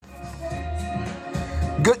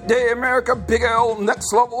Good day, America. Big L,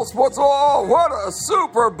 Next Level Sports. Oh, what a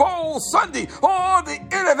Super Bowl Sunday. Oh, the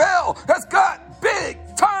NFL has got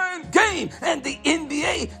big-time game. And the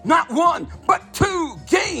NBA, not one, but two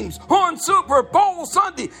games on Super Bowl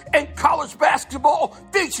Sunday. And college basketball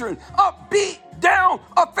featuring a beat-down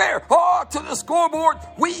affair. Oh, to the scoreboard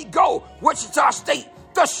we go. Wichita State,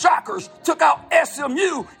 the Shockers took out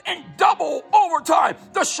SMU in double overtime.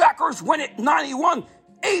 The Shockers win it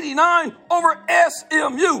 91-89 over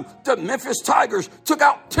SMU. The Memphis Tigers took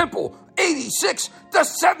out Temple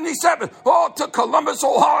 86-77. Oh, to Columbus,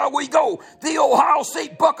 Ohio we go. The Ohio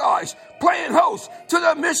State Buckeyes playing host to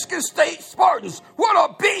the Michigan State Spartans. What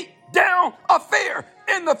a beat down affair.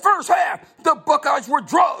 In the first half, the Buckeyes were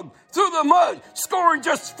drugged through the mud, scoring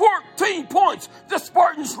just 14 points. The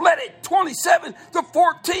Spartans led it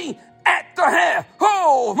 27-14 at the half.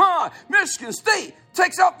 Oh my, Michigan State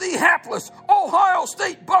takes out the hapless Ohio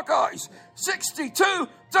State Buckeyes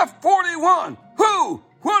 62-41. Who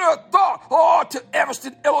would have thought? Oh, to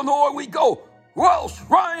Evanston, Illinois we go. Welsh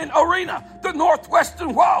Ryan Arena, the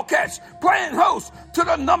Northwestern Wildcats playing host to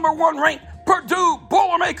the number one ranked Purdue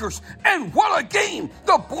Boilermakers. And what a game.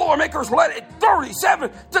 The Boilermakers led it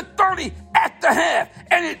 37-30 at the half.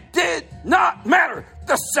 And it did not matter.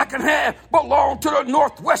 The second half belonged to the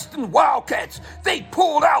Northwestern Wildcats. They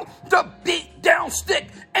pulled out the beat down stick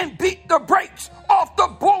and beat the brakes off the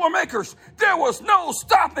Boilermakers. There was no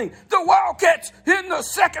stopping the Wildcats in the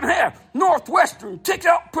second half. Northwestern takes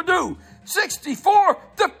out Purdue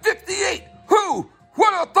 64-58. Who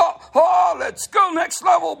would have thought? Oh, let's go next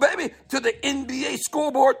level, baby. To the NBA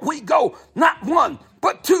scoreboard we go. Not one,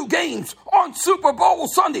 but two games on Super Bowl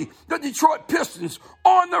Sunday. The Detroit Pistons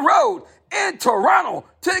on the road in Toronto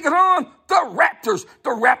taking on the Raptors.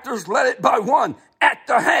 The Raptors led it by one at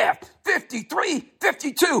the half,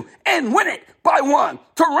 53-52, and win it by one.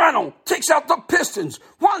 Toronto takes out the Pistons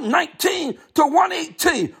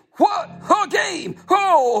 119-118. What a game.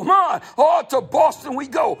 Oh, my. Oh, to Boston we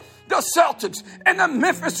go. The Celtics and the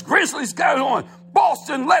Memphis Grizzlies got it on.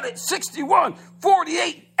 Boston led it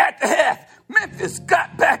 61-48 at the half. Memphis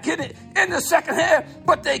got back in it in the second half,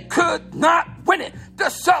 but they could not win it. The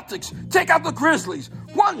Celtics take out the Grizzlies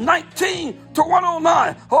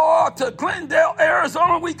 119-109. Oh, to Glendale,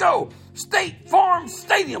 Arizona we go. State Farm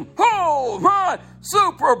Stadium. Oh, my.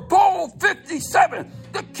 Super Bowl 57.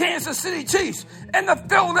 The Kansas City Chiefs and the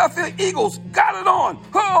Philadelphia Eagles got it on.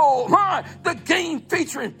 Oh, my. The game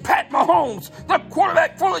featuring Pat Mahomes, the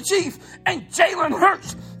quarterback for the Chiefs, and Jalen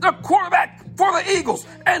Hurts, the quarterback for the Eagles.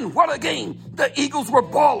 And what a game. The Eagles were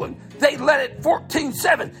balling. They led it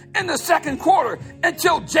 14-7 in the second quarter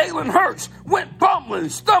until Jalen Hurts went bumbling,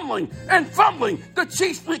 stumbling, and fumbling. The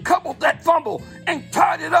Chiefs recoupled that fumble and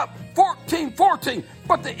tied it up 14-14.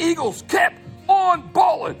 But the Eagles kept on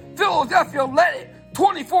balling. Philadelphia led it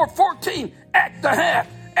 24-14 at the half.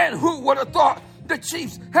 And who would have thought the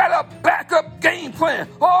Chiefs had a backup game plan?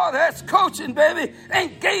 Oh, that's coaching, baby,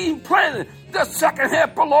 and game planning. The second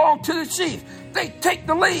half belonged to the Chiefs. They take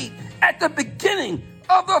the lead at the beginning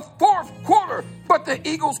of the fourth quarter, but the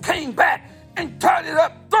Eagles came back and tied it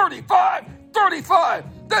up 35-35.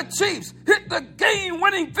 The Chiefs hit the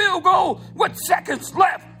game-winning field goal with seconds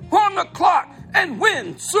left on the clock and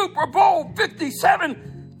win Super Bowl 57,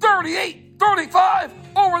 38-35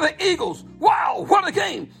 over the Eagles. Wow, what a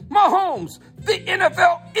game. Mahomes, the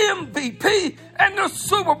NFL MVP and the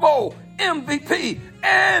Super Bowl MVP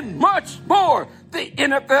and much more. The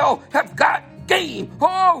NFL have got game.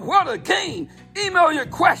 Oh, what a game. Email your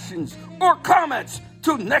questions or comments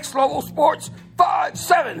to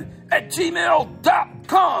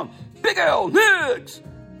nextlevelsports57@gmail.com. Big L Next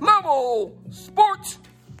Level Sports.